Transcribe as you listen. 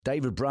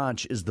David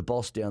Branch is the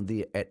boss down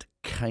there at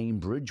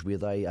Cambridge, where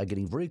they are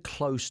getting very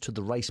close to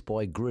the race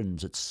by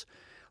Grins. It's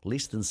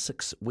less than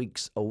 6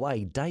 weeks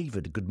away.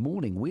 David, good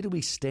morning. Where do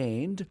we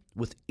stand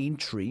with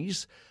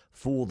entries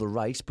for the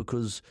race?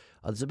 Because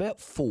there's about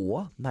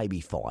 4,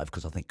 maybe 5,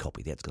 because I think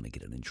Copy That's going to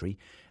get an entry.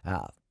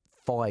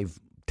 5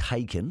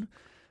 taken,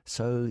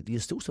 so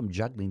there's still some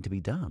juggling to be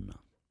done.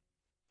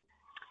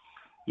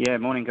 Yeah,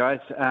 morning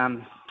guys.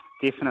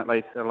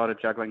 Definitely a lot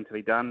of juggling to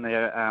be done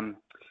there.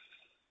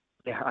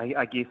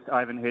 I guess I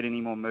haven't heard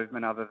any more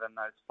movement other than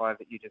those 5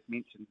 that you just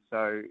mentioned.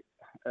 So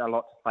a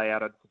lot to play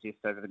out, I'd suggest,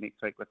 over the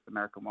next week with the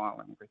Miracle Mile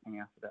and everything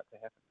else about to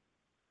happen.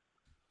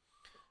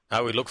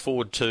 We look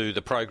forward to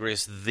the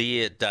progress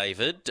there,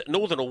 David.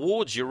 Northern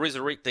Awards, you're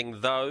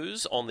resurrecting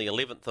those on the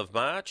 11th of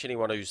March.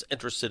 Anyone who's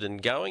interested in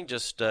going,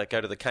 just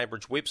go to the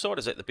Cambridge website.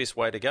 Is that the best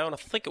way to go? And I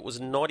think it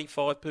was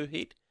 $95 per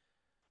head.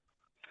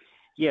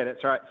 Yeah,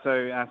 that's right.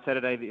 So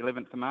Saturday the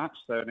 11th of March,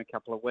 so in a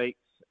couple of weeks.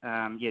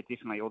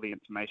 Definitely all the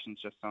information's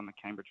just on the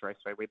Cambridge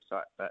Raceway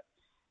website. But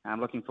I'm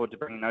looking forward to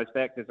bringing those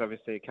back. There's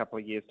obviously a couple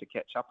of years to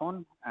catch up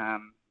on.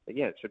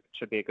 It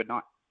should be a good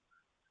night.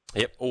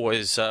 Yep,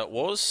 always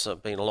was.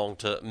 I've been along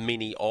to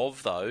many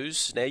of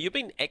those. Now, you've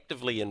been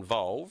actively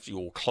involved,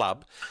 your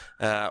club,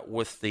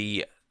 with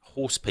the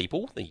horse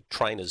people, the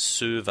trainers'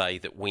 survey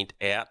that went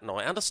out, and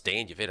I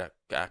understand you've had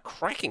a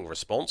cracking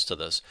response to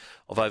this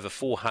of over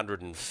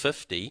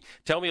 450.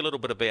 Tell me a little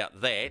bit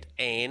about that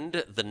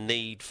and the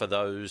need for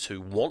those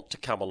who want to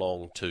come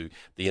along to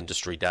the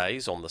industry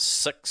days on the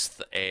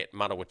 6th at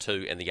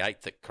Manawatu and the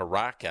 8th at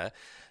Karaka.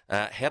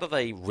 How do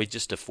they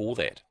register for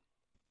that?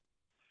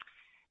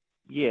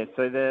 Yeah,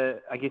 so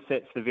I guess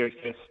that's the very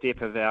first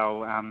step of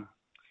our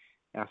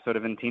sort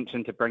of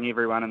intention to bring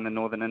everyone in the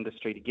northern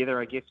industry together,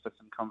 I guess, for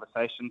some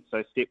conversations.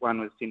 So step 1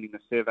 was sending the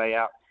survey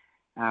out.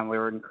 We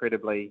were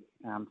incredibly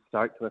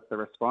stoked with the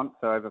response.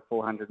 So over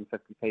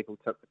 450 people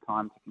took the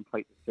time to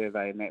complete the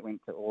survey, and that went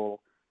to all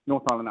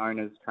North Island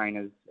owners,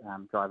 trainers,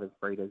 drivers,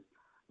 breeders,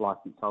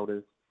 licence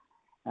holders.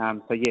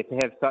 To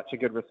have such a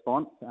good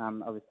response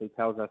obviously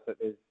tells us that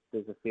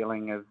there's a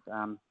feeling of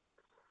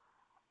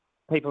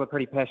people are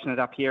pretty passionate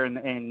up here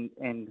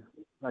and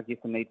I guess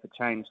a need for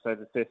change. So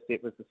the first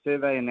step was the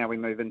survey, and now we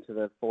move into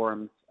the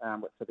forums,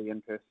 which are the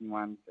in-person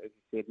ones, as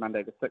you said,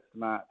 Monday the 6th of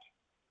March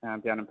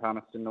down in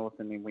Palmerston North,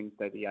 and then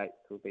Wednesday the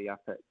 8th will be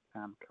up at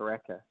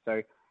Karaka.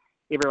 So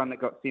everyone that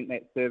got sent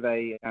that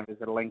survey,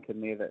 there's a link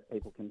in there that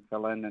people can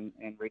fill in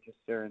and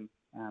register. And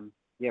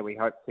we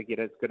hope to get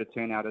as good a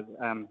turnout as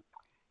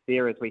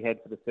there as we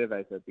had for the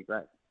survey, so it'd be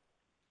great.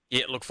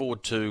 Yeah, look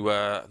forward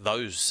to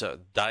those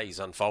days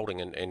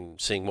unfolding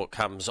and seeing what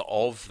comes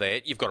of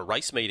that. You've got a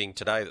race meeting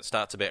today that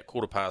starts about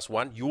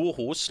 1:15. Your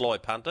horse, Sly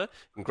Punter,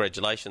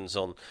 congratulations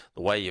on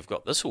the way you've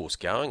got this horse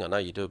going. I know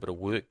you do a bit of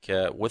work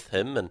with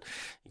him, and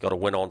you got a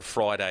win on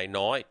Friday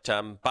night.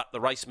 But the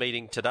race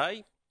meeting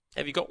today,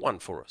 have you got one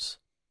for us?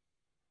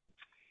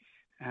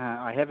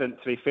 I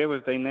haven't, to be fair.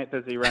 We've been that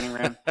busy running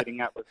around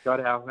setting up. We've got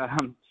our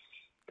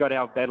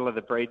Battle of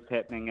the Breeds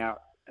happening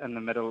out in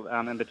the middle,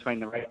 in between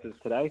the races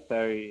today. So,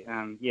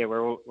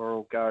 we're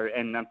all go.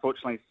 And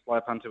unfortunately, Sly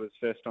Punter was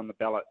first on the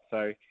ballot.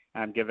 So,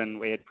 given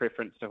we had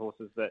preference to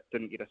horses that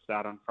didn't get a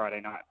start on Friday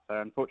night.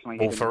 So, unfortunately...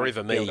 Well,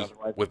 Forever Me,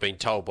 we've been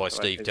told by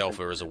Steve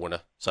Telfer is a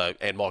winner. So,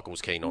 and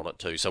Michael's keen on it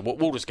too. So,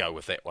 we'll just go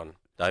with that one,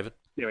 David.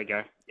 There we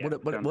go. Yeah,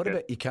 what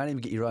about you can't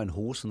even get your own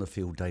horse in the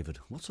field, David?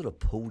 What sort of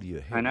pull do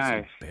you have? I know.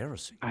 It's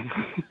embarrassing. I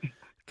know.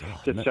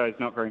 God, shows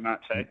not very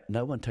much, eh?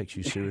 No one takes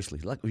you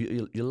seriously.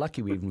 You're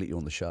lucky we even let you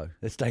on the show.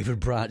 That's David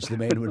Branch, the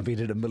man who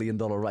invented $1 million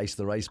race,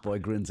 the race by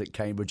Grins at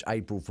Cambridge,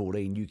 April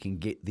 14. You can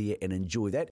get there and enjoy that.